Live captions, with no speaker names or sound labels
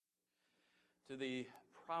To the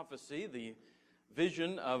prophecy, the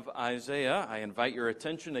vision of Isaiah, I invite your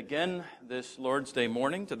attention again this Lord's Day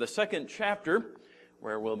morning to the second chapter,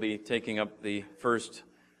 where we'll be taking up the first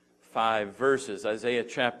 5 verses, Isaiah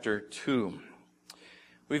chapter 2.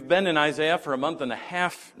 We've been in Isaiah for a month and a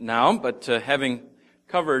half now, but having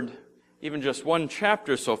covered even just one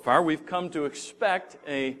chapter so far, we've come to expect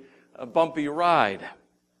a bumpy ride.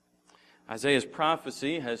 Isaiah's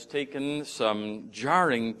prophecy has taken some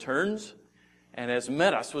jarring turns and has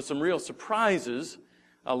met us with some real surprises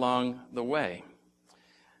along the way.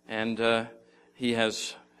 And he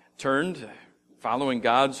has turned, following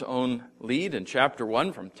God's own lead in chapter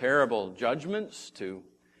 1, from terrible judgments to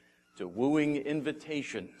wooing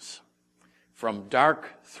invitations, from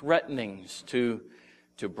dark threatenings to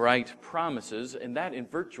bright promises, and that in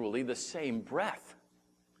virtually the same breath.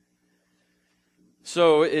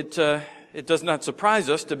 So it does not surprise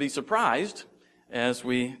us to be surprised as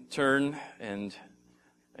we turn and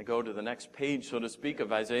go to the next page, so to speak,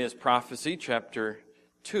 of Isaiah's prophecy, chapter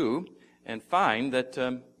 2, and find that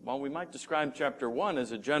while we might describe chapter 1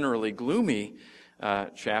 as a generally gloomy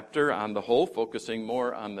chapter on the whole, focusing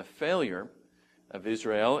more on the failure of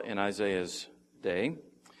Israel in Isaiah's day,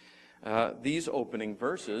 these opening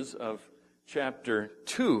verses of chapter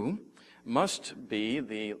 2 must be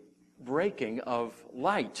the breaking of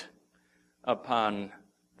light upon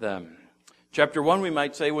them. Chapter 1, we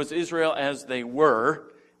might say, was Israel as they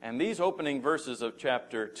were, and these opening verses of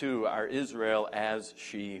chapter 2 are Israel as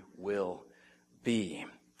she will be.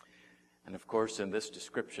 And of course, in this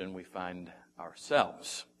description, we find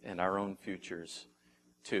ourselves and our own futures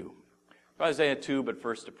too. Isaiah 2, but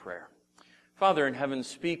first a prayer. Father in heaven,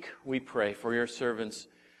 speak, we pray, for your servants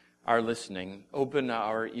are listening. Open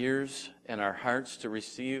our ears and our hearts to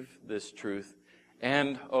receive this truth,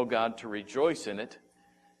 and, O God, to rejoice in it,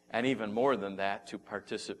 and even more than that, to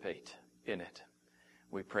participate in it.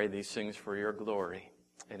 We pray these things for your glory,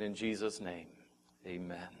 and in Jesus' name,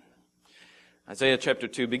 amen. Isaiah chapter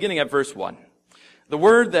 2, beginning at verse 1. The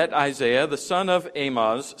word that Isaiah, the son of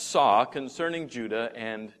Amoz, saw concerning Judah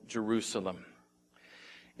and Jerusalem.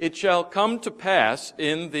 It shall come to pass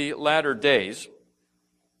in the latter days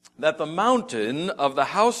that the mountain of the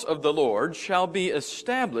house of the Lord shall be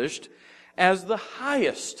established as the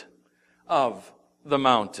highest of the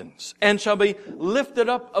mountains, and shall be lifted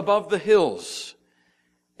up above the hills,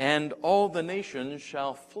 and all the nations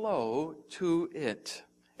shall flow to it.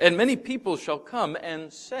 And many people shall come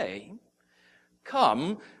and say,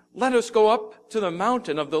 Come, let us go up to the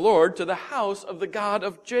mountain of the Lord, to the house of the God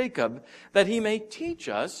of Jacob, that he may teach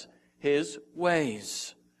us his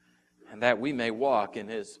ways, and that we may walk in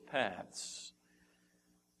his paths.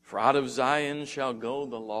 For out of Zion shall go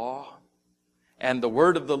the law, and the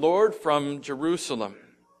word of the Lord from Jerusalem.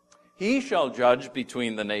 He shall judge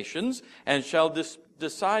between the nations, and shall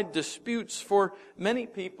decide disputes for many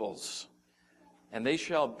peoples. And they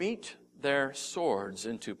shall beat their swords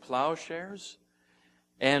into plowshares,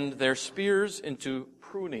 and their spears into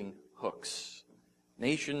pruning hooks.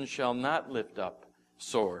 Nation shall not lift up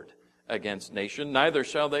sword against nation, neither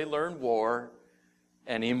shall they learn war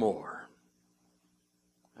anymore.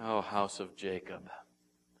 O house of Jacob,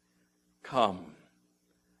 come,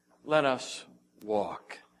 let us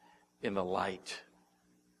walk in the light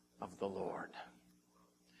of the Lord.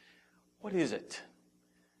 What is it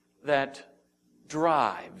that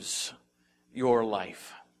drives your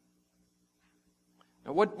life?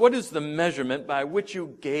 Now, what is the measurement by which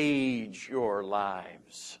you gauge your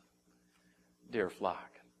lives, dear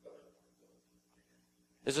flock?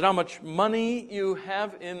 Is it how much money you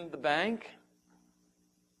have in the bank?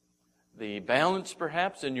 The balance,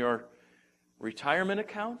 perhaps, in your retirement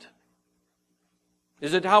account?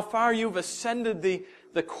 Is it how far you've ascended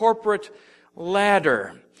the corporate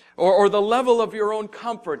ladder? Or the level of your own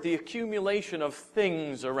comfort, the accumulation of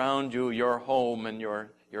things around you, your home and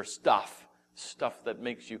your stuff that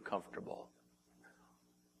makes you comfortable?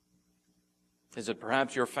 Is it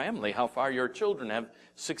perhaps your family, how far your children have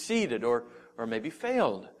succeeded or maybe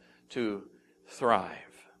failed to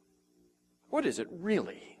thrive? What is it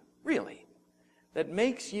really that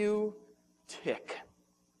makes you tick?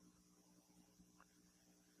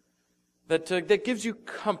 That gives you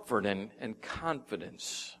comfort and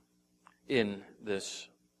confidence in this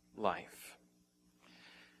life?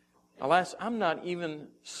 Alas, I'm not even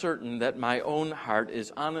certain that my own heart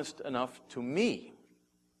is honest enough to me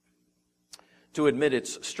to admit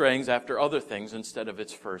its strayings after other things instead of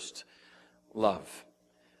its first love.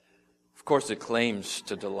 Of course, it claims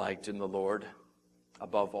to delight in the Lord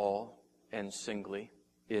above all and singly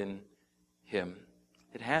in him.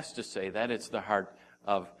 It has to say that. It's the heart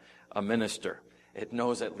of a minister. it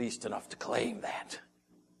knows at least enough to claim that.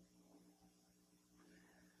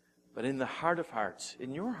 But in the heart of hearts,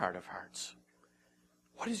 in your heart of hearts,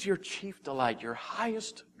 what is your chief delight, your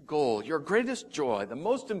highest goal, your greatest joy, the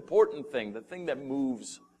most important thing, the thing that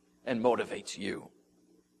moves and motivates you?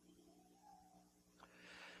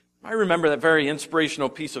 I remember that very inspirational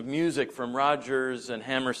piece of music from Rodgers and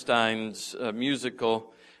Hammerstein's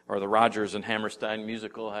musical, or the Rodgers and Hammerstein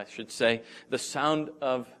musical, I should say, The Sound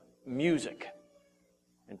of Music,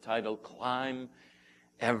 entitled Climb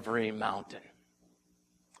Every Mountain.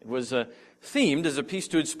 It was themed as a piece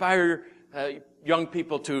to inspire young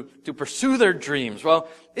people to pursue their dreams. Well,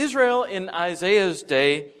 Israel in Isaiah's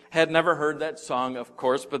day had never heard that song, of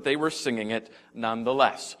course, but they were singing it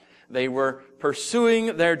nonetheless. They were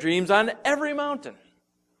pursuing their dreams on every mountain.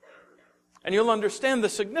 And you'll understand the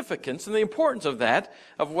significance and the importance of that,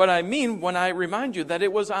 of what I mean when I remind you that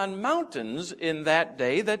it was on mountains in that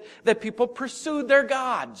day that people pursued their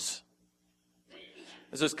gods.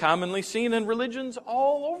 This is commonly seen in religions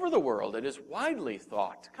all over the world. It is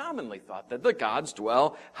commonly thought, that the gods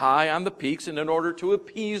dwell high on the peaks, and in order to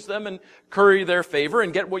appease them and curry their favor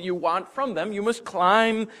and get what you want from them, you must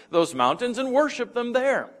climb those mountains and worship them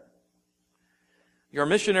there. Your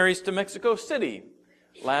missionaries to Mexico City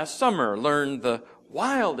last summer learned the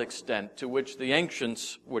wild extent to which the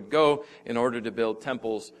ancients would go in order to build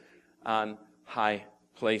temples on high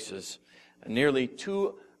places. A nearly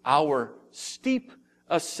 2-hour steep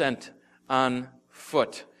ascent on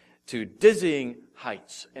foot to dizzying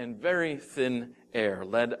heights and very thin air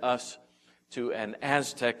led us to an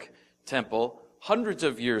Aztec temple, hundreds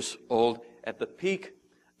of years old, at the peak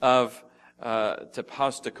of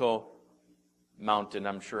Tepozteco Mountain.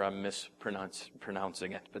 I'm sure I'm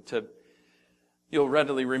mispronouncing it, but you'll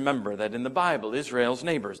readily remember that in the Bible, Israel's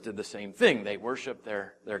neighbors did the same thing. They worshiped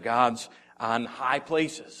their gods on high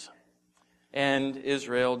places, and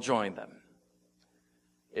Israel joined them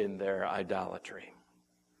in their idolatry.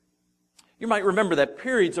 You might remember that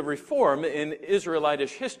periods of reform in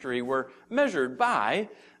Israelitish history were measured by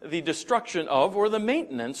the destruction of or the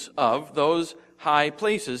maintenance of those high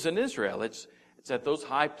places in Israel. It's at those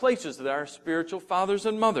high places that our spiritual fathers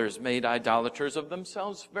and mothers made idolaters of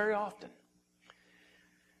themselves very often.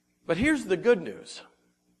 But here's the good news.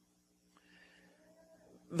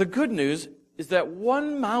 The good news is that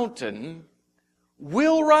one mountain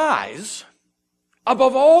will rise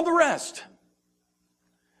above all the rest.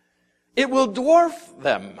 It will dwarf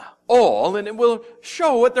them all, and it will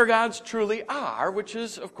show what their gods truly are, which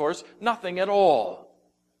is, of course, nothing at all.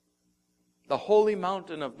 The holy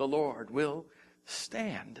mountain of the Lord will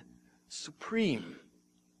stand supreme.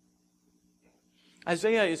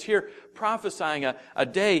 Isaiah is here prophesying a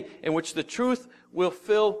day in which the truth will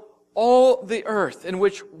fill all the earth, in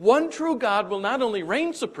which one true God will not only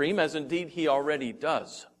reign supreme, as indeed He already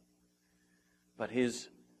does, but His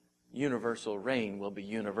universal reign will be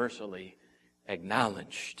universally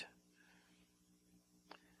acknowledged.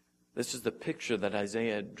 This is the picture that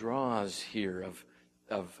Isaiah draws here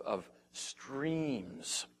of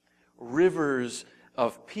streams, rivers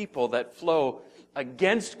of people that flow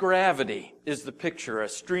against gravity is the picture. A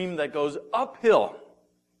stream that goes uphill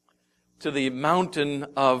to the mountain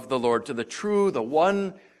of the Lord, to the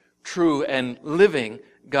one true and living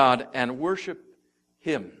God, and worship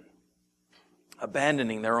Him,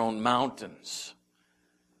 abandoning their own mountains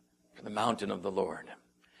for the mountain of the Lord.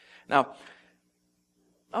 Now,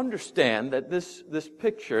 understand that this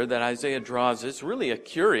picture that Isaiah draws is really a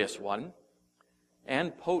curious one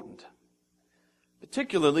and potent,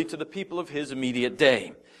 particularly to the people of his immediate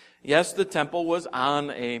day. Yes, the temple was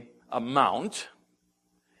on a mount,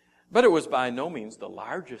 but it was by no means the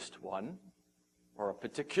largest one, or a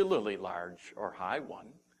particularly large or high one.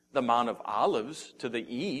 The Mount of Olives to the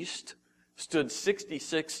east stood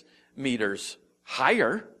 66 meters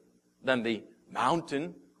higher than the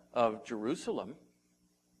mountain of Jerusalem.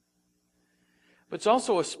 But it's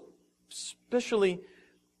also a especially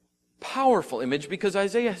powerful image because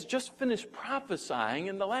Isaiah has just finished prophesying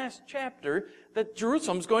in the last chapter that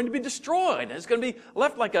Jerusalem's going to be destroyed. It's going to be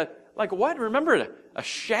left like a what? Remember it? A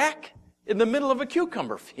shack in the middle of a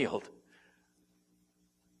cucumber field.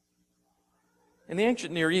 In the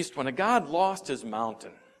ancient Near East, when a god lost his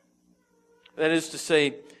mountain, that is to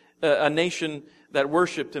say, a nation that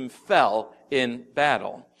worshipped him fell in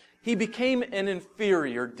battle, he became an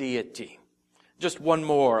inferior deity. Just one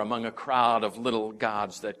more among a crowd of little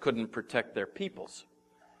gods that couldn't protect their peoples.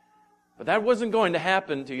 But that wasn't going to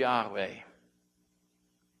happen to Yahweh.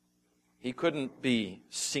 He couldn't be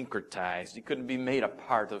syncretized. He couldn't be made a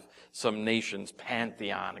part of some nation's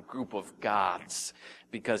pantheon, a group of gods,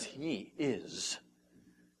 because He is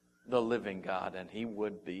the living God, and He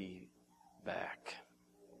would be back.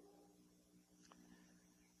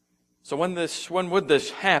 So when would this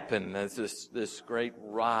happen, as this great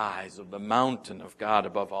rise of the mountain of God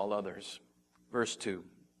above all others? Verse 2.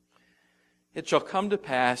 It shall come to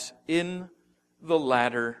pass in the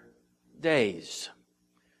latter days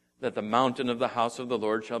that the mountain of the house of the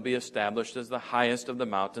Lord shall be established as the highest of the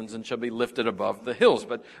mountains and shall be lifted above the hills.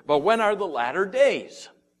 But when are the latter days?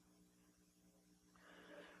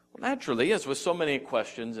 Well, naturally, as with so many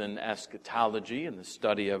questions in eschatology and the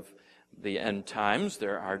study of the end times,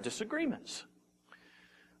 there are disagreements.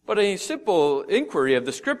 But a simple inquiry of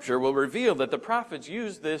the Scripture will reveal that the prophets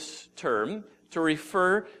used this term to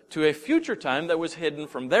refer to a future time that was hidden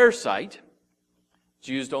from their sight. It's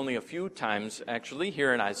used only a few times, actually,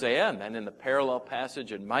 here in Isaiah, and then in the parallel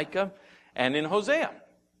passage in Micah and in Hosea.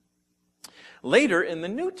 Later in the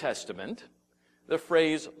New Testament, the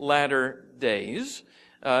phrase latter days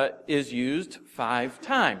is used 5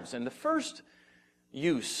 times. And the first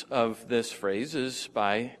use of this phrase is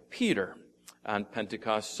by Peter on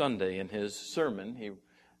Pentecost Sunday. In his sermon, he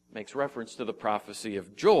makes reference to the prophecy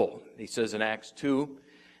of Joel. He says in Acts 2,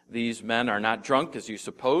 "These men are not drunk, as you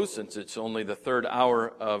suppose, since it's only the 3rd hour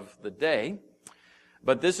of the day.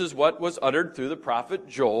 But this is what was uttered through the prophet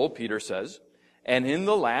Joel," Peter says, "and in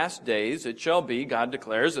the last days it shall be, God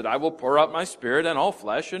declares, that I will pour out my Spirit on all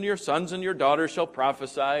flesh, and your sons and your daughters shall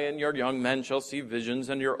prophesy, and your young men shall see visions,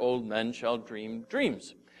 and your old men shall dream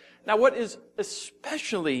dreams." Now, what is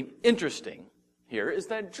especially interesting here is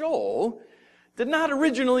that Joel did not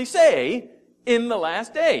originally say, "in the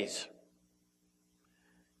last days."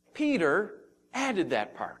 Peter added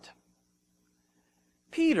that part.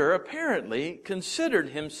 Peter apparently considered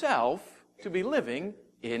himself to be living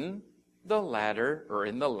in the latter, or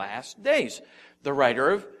in the last days. The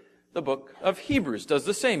writer of the book of Hebrews does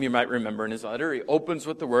the same. You might remember in his letter, he opens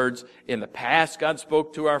with the words, "In the past God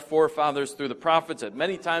spoke to our forefathers through the prophets at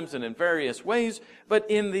many times and in various ways, but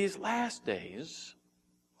in these last days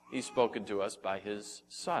He's spoken to us by His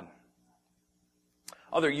Son."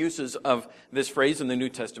 Other uses of this phrase in the New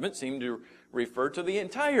Testament seem to refer to the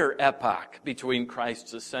entire epoch between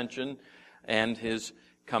Christ's ascension and His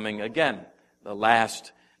coming again. The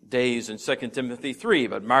last days in 2 Timothy 3.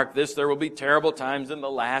 "But mark this, there will be terrible times in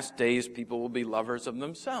the last days. People will be lovers of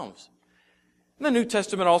themselves." And the New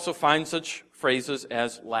Testament also finds such phrases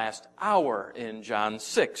as last hour in John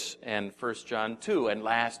 6 and 1 John 2, and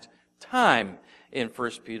last time in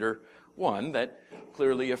 1 Peter 1 that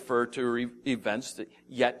clearly refer to events that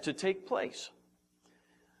yet to take place.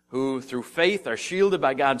 "Who through faith are shielded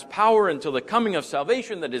by God's power until the coming of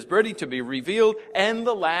salvation that is ready to be revealed, and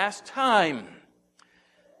the last time."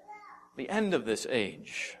 The end of this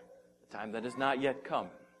age, the time that has not yet come.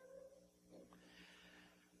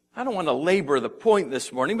 I don't want to labor the point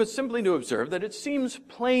this morning, but simply to observe that it seems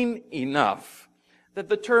plain enough that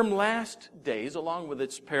the term last days, along with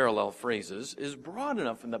its parallel phrases, is broad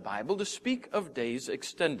enough in the Bible to speak of days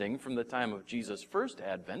extending from the time of Jesus' first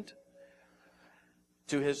advent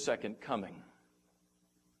to His second coming.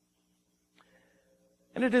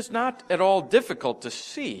 And it is not at all difficult to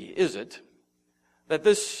see, is it, that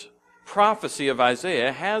this prophecy of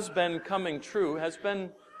Isaiah has been coming true, has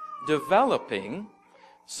been developing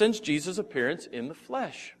since Jesus' appearance in the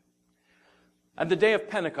flesh. On the day of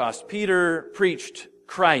Pentecost, Peter preached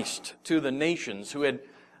Christ to the nations who had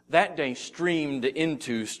that day streamed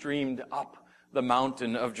up the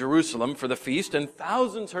mountain of Jerusalem for the feast, and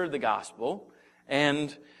thousands heard the gospel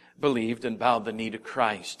and believed and bowed the knee to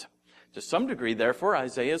Christ. To some degree, therefore,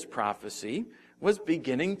 Isaiah's prophecy was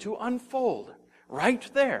beginning to unfold right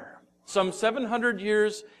there, some 700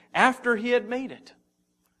 years after he had made it.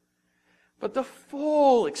 But the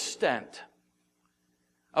full extent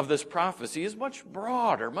of this prophecy is much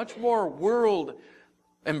broader, much more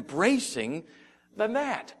world-embracing than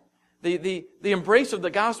that. The embrace of the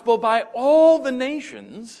gospel by all the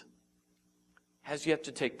nations has yet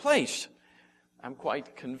to take place. I'm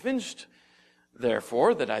quite convinced,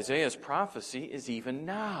 therefore, that Isaiah's prophecy is even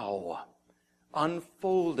now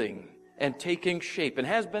unfolding and taking shape, and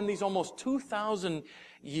has been these almost 2,000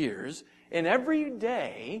 years, in every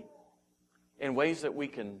day, in ways that we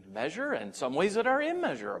can measure and some ways that are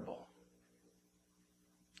immeasurable.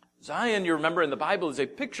 Zion, you remember in the Bible, is a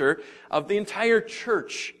picture of the entire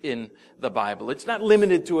church in the Bible. It's not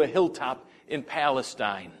limited to a hilltop in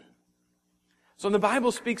Palestine. So when the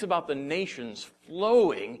Bible speaks about the nations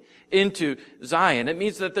flowing into Zion, it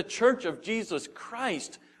means that the church of Jesus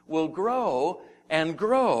Christ will grow and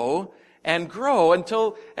grow and grow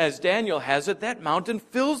until, as Daniel has it, that mountain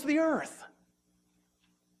fills the earth.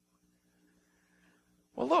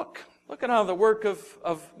 Well, look Look at how the work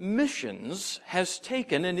of missions has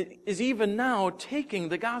taken and it is even now taking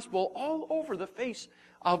the gospel all over the face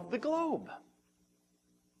of the globe.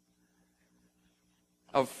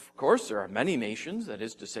 Of course, there are many nations, that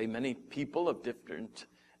is to say, many people of different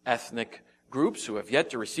ethnic groups who have yet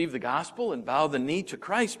to receive the gospel and bow the knee to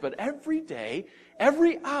Christ. But every day,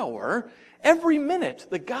 every hour, every minute,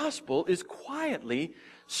 the gospel is quietly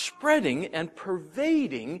spreading and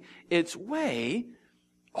pervading its way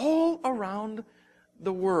all around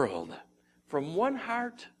the world, from one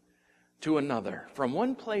heart to another, from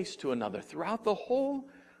one place to another, throughout the whole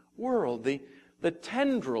world. The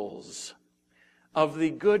tendrils of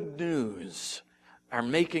the good news are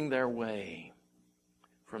making their way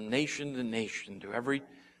from nation to nation, to every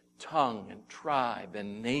tongue and tribe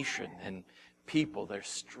and nation and people. They're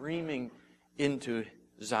streaming into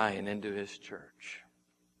Zion, into His church.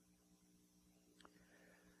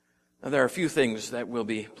 Now, there are a few things that will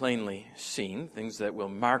be plainly seen, things that will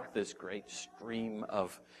mark this great stream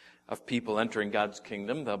of people entering God's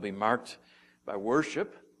kingdom. They'll be marked by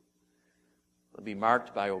worship. They'll be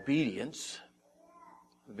marked by obedience.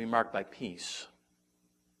 They'll be marked by peace.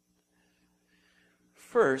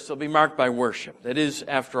 First, they'll be marked by worship. That is,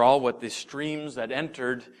 after all, what the streams that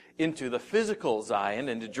entered into the physical Zion,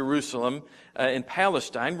 into Jerusalem in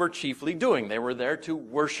Palestine, were chiefly doing. They were there to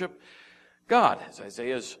worship God. As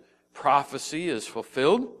Isaiah's prophecy is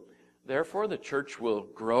fulfilled, therefore the church will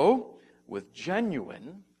grow with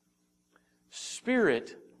genuine,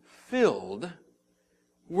 Spirit-filled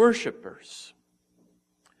worshipers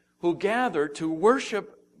who gather to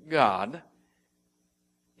worship God,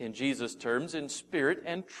 in Jesus' terms, in spirit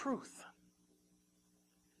and truth.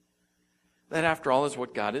 That, after all, is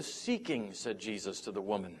what God is seeking, said Jesus to the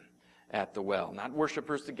woman at the well. Not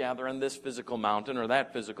worshipers to gather on this physical mountain or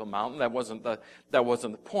that physical mountain. That wasn't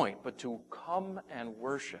the point. But to come and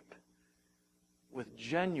worship with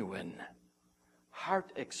genuine,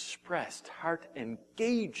 heart-expressed,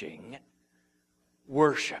 heart-engaging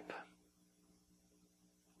worship.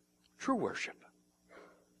 True worship.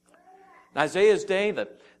 In Isaiah's day,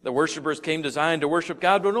 the worshipers came to Zion to worship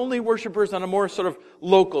God, but only worshipers on a more sort of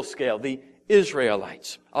local scale, the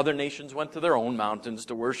Israelites. Other nations went to their own mountains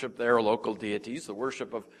to worship their local deities. The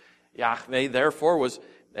worship of Yahweh, therefore, was,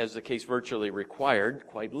 as the case virtually required,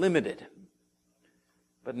 quite limited.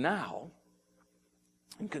 But now,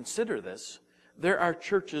 and consider this, there are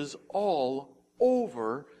churches all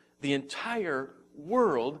over the entire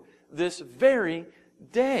world this very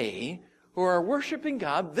day who are worshiping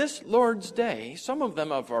God this Lord's Day. Some of them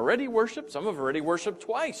have already worshiped, some have already worshiped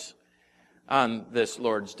twice on this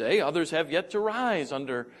Lord's Day. Others have yet to rise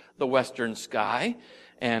under the western sky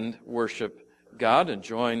and worship God and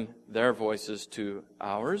join their voices to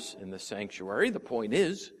ours in the sanctuary. The point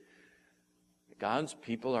is, God's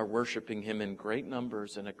people are worshiping Him in great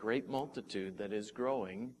numbers and a great multitude that is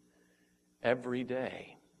growing every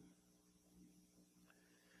day.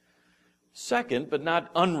 Second, but not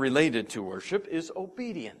unrelated to worship, is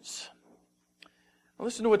obedience. Now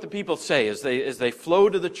listen to what the people say as they flow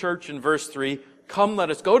to the church in verse 3. Come, let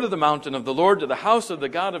us go to the mountain of the Lord, to the house of the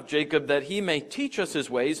God of Jacob, that He may teach us His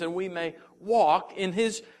ways and we may walk in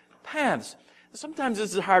His paths. Sometimes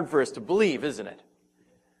this is hard for us to believe, isn't it?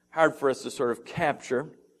 Hard for us to sort of capture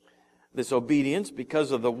this obedience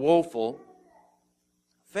because of the woeful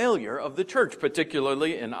failure of the church,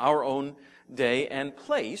 particularly in our own day and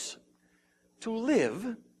place, to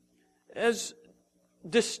live as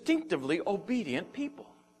distinctively obedient people.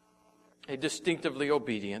 A distinctively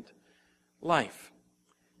obedient life.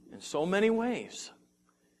 In so many ways.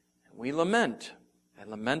 We lament,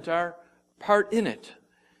 and lament our part in it.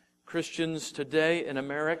 Christians today in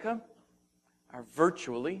America are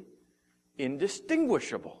virtually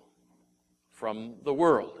indistinguishable from the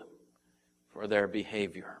world for their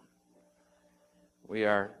behavior. We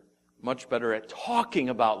are much better at talking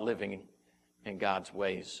about living in God's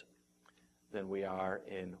ways than we are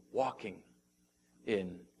in walking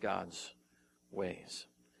in God's ways.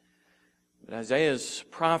 But Isaiah's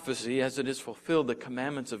prophecy, as it is fulfilled, the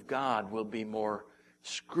commandments of God will be more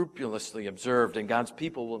scrupulously observed, and God's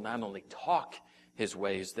people will not only talk His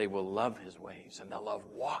ways, they will love His ways, and they'll love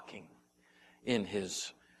walking in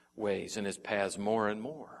His ways, in His paths more and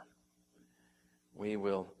more. We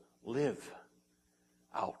will live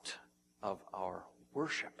out of our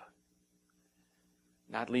worship,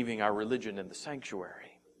 not leaving our religion in the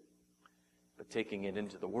sanctuary, but taking it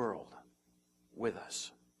into the world with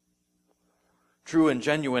us. True and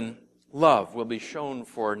genuine love will be shown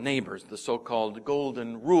for neighbors. The so-called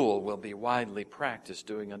golden rule will be widely practiced,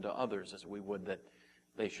 doing unto others as we would that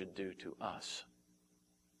they should do to us.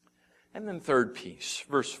 And then third piece,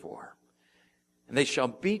 verse 4. And they shall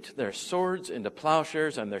beat their swords into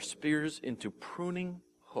plowshares and their spears into pruning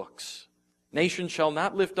hooks. Nation shall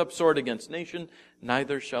not lift up sword against nation,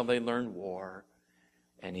 neither shall they learn war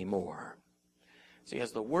anymore. See,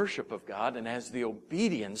 as the worship of God and as the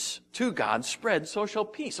obedience to God spreads, so shall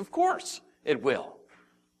peace. Of course it will.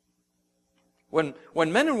 When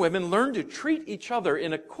men and women learn to treat each other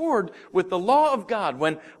in accord with the law of God,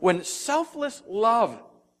 when selfless love,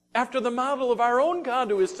 after the model of our own God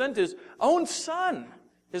who has sent His own Son,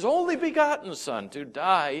 His only begotten Son, to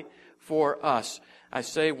die for us. I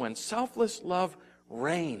say, when selfless love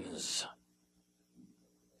reigns,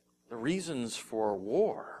 the reasons for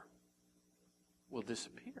war will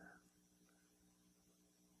disappear.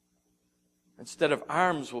 Instead of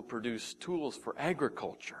arms, will produce tools for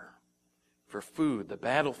agriculture, for food. The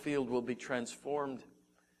battlefield will be transformed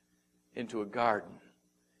into a garden.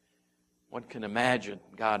 One can imagine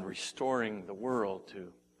God restoring the world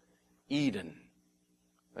to Eden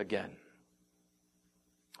again.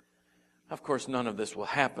 Of course, none of this will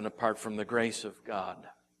happen apart from the grace of God.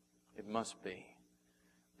 It must be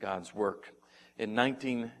God's work. In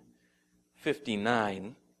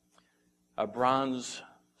 1959, a bronze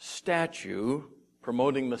statue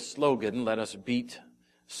promoting the slogan, "Let us beat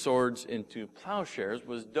swords into plowshares,"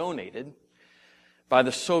 was donated by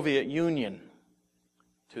the Soviet Union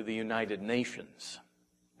to the United Nations.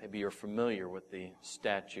 Maybe you're familiar with the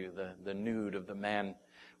statue, the nude of the man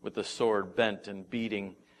with the sword bent and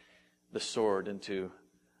beating the sword into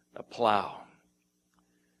a plow.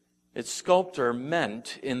 Its sculptor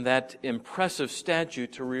meant in that impressive statue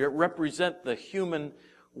to represent the human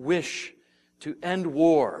wish to end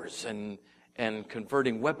wars and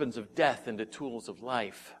converting weapons of death into tools of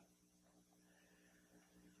life.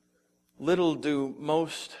 Little do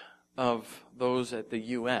most of those at the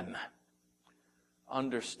UN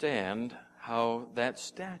understand how that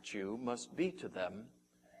statue must be to them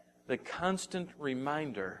the constant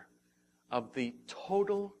reminder of the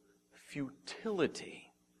total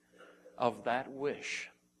futility of that wish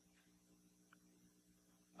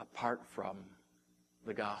apart from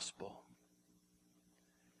the gospel.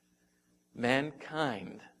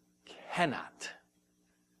 Mankind cannot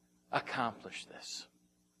accomplish this.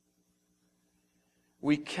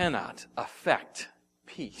 We cannot affect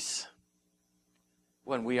peace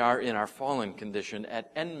when we are in our fallen condition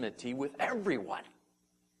at enmity with everyone,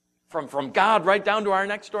 from God right down to our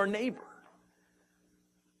next door neighbor.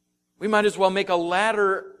 We might as well make a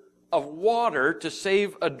ladder of water to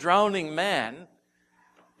save a drowning man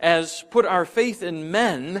as put our faith in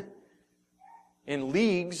men, in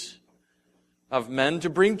leagues of men, to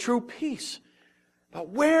bring true peace. But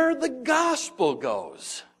where the gospel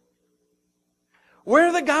goes,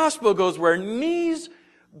 where knees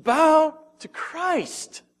bow to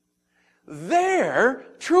Christ, there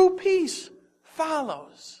true peace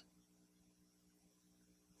follows.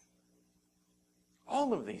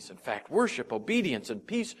 All of these, in fact, worship, obedience, and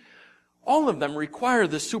peace, all of them require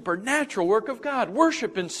the supernatural work of God.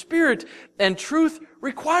 Worship in spirit and truth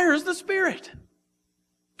requires the Spirit.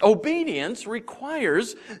 Obedience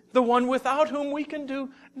requires the one without whom we can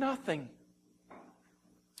do nothing.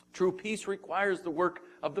 True peace requires the work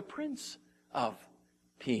of the Prince of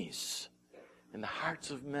Peace in the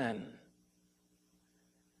hearts of men.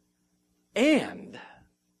 And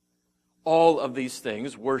all of these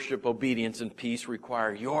things, worship, obedience, and peace,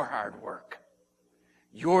 require your hard work,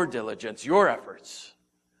 your diligence, your efforts.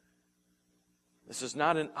 This is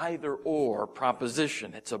not an either-or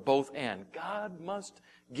proposition. It's a both-and. God must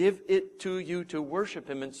give it to you to worship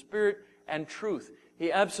Him in spirit and truth.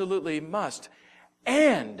 He absolutely must.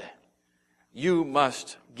 And you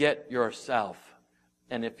must get yourself,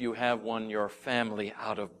 and if you have one, your family,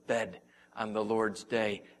 out of bed on the Lord's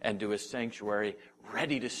day and to His sanctuary,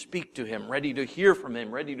 ready to speak to Him, ready to hear from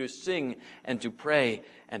Him, ready to sing and to pray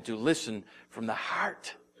and to listen from the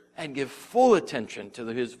heart and give full attention to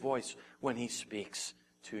His voice when He speaks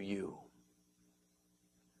to you.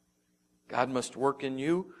 God must work in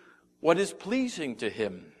you what is pleasing to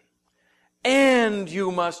Him. And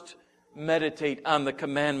you must meditate on the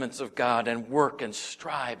commandments of God and work and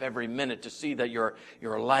strive every minute to see that your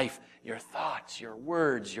life, your thoughts, your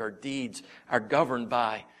words, your deeds are governed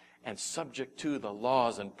by and subject to the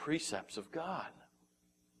laws and precepts of God.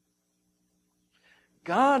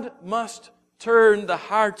 God must turn the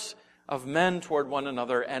hearts of men toward one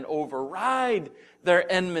another and override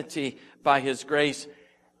their enmity by His grace.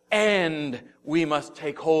 And we must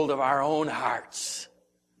take hold of our own hearts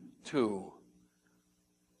too.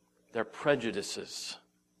 Their prejudices,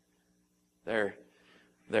 their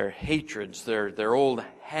hatreds, their old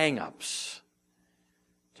hang-ups,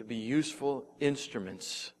 to be useful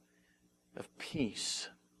instruments of peace,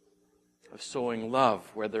 of sowing love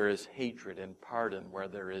where there is hatred and pardon where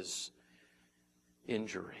there is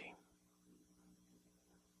injury.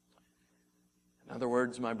 In other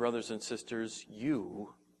words, my brothers and sisters,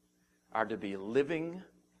 you are to be living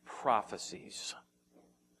prophecies.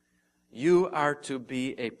 You are to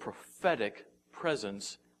be a prophetic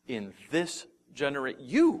presence in this generation.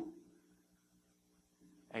 You,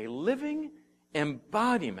 a living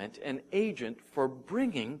embodiment and agent for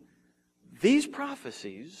bringing these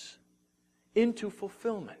prophecies into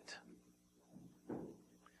fulfillment.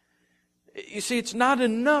 You see, it's not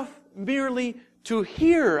enough merely to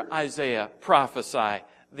hear Isaiah prophesy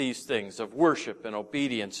these things of worship and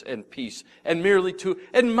obedience and peace, and merely to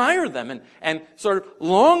admire them and sort of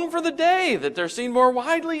long for the day that they're seen more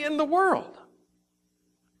widely in the world.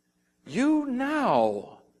 You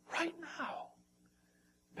now, right now,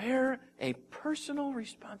 bear a personal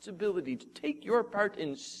responsibility to take your part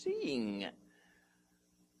in seeing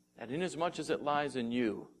that inasmuch as it lies in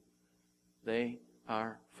you, they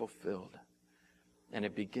are fulfilled. And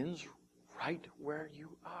it begins right where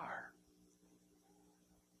you are.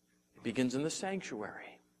 It begins in the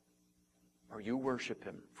sanctuary, where you worship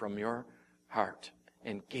Him from your heart,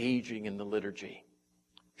 engaging in the liturgy,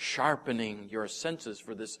 sharpening your senses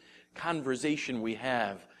for this conversation we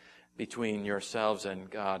have between yourselves and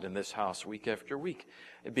God in this house week after week.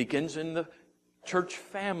 It begins in the church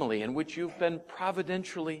family in which you've been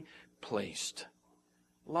providentially placed,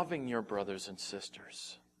 loving your brothers and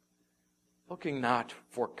sisters, looking not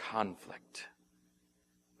for conflict,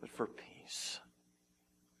 but for peace.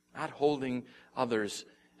 Not holding others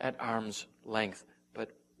at arm's length,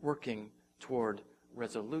 but working toward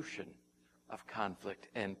resolution of conflict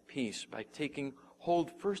and peace by taking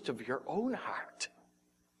hold first of your own heart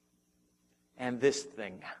and this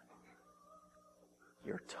thing,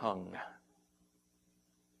 your tongue,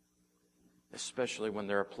 especially when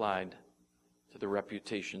they're applied to the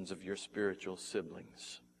reputations of your spiritual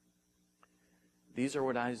siblings. These are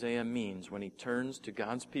what Isaiah means when he turns to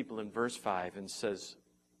God's people in verse 5 and says,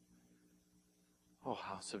 O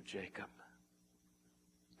house of Jacob,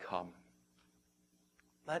 come,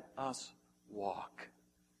 let us walk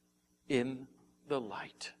in the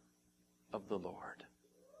light of the Lord.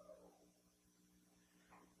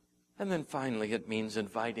 And then finally, it means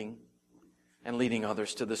inviting and leading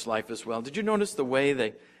others to this life as well. Did you notice the way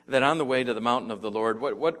that on the way to the mountain of the Lord,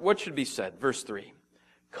 what should be said? Verse 3,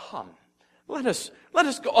 come, let us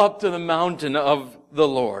go up to the mountain of the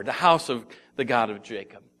Lord, the house of the God of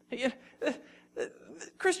Jacob.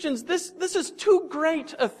 Christians, this is too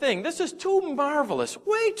great a thing. This is too marvelous,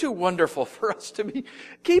 way too wonderful for us to be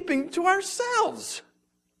keeping to ourselves.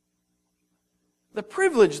 The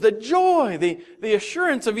privilege, the joy, the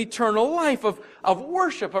assurance of eternal life, of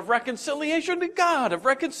worship, of reconciliation to God, of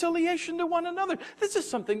reconciliation to one another. This is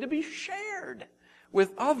something to be shared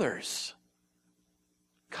with others.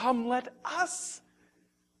 Come, let us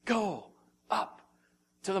go up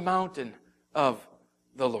to the mountain of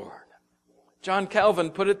the Lord. John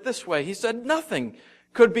Calvin put it this way. He said, nothing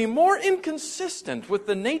could be more inconsistent with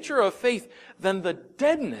the nature of faith than the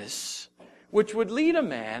deadness which would lead a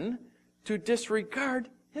man to disregard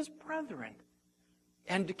his brethren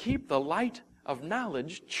and to keep the light of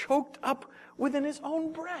knowledge choked up within his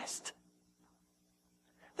own breast.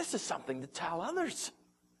 This is something to tell others.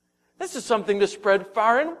 This is something to spread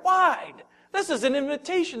far and wide. This is an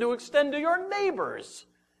invitation to extend to your neighbors,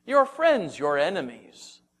 your friends, your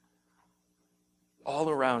enemies,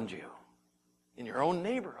 all around you, in your own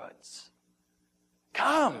neighborhoods.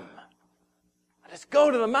 Come, let us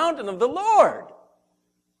go to the mountain of the Lord.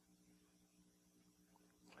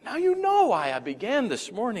 Now you know why I began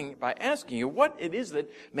this morning by asking you what it is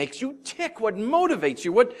that makes you tick, what motivates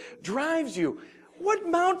you, what drives you. What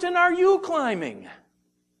mountain are you climbing?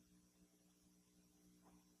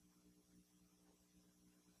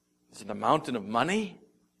 Is it the mountain of money?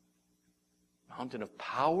 Mountain of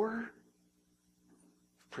power?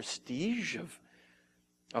 Prestige?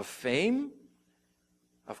 Of fame?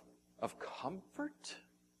 Of comfort?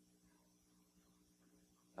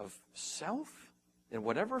 Of self? In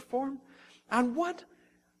whatever form? On what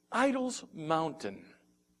idol's mountain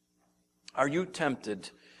are you tempted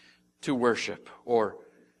to worship? Or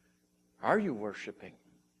are you worshiping?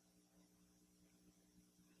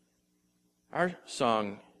 Our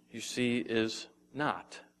song, you see, is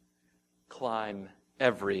not climb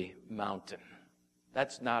every mountain.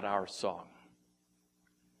 That's not our song.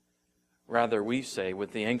 Rather, we say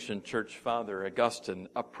with the ancient church father Augustine,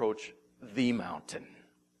 approach the mountain.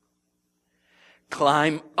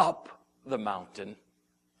 Climb up the mountain,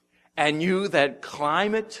 and you that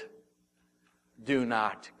climb it, do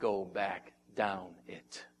not go back down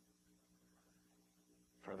it.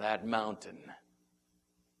 For that mountain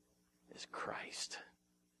is Christ.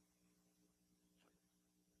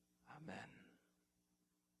 Amen.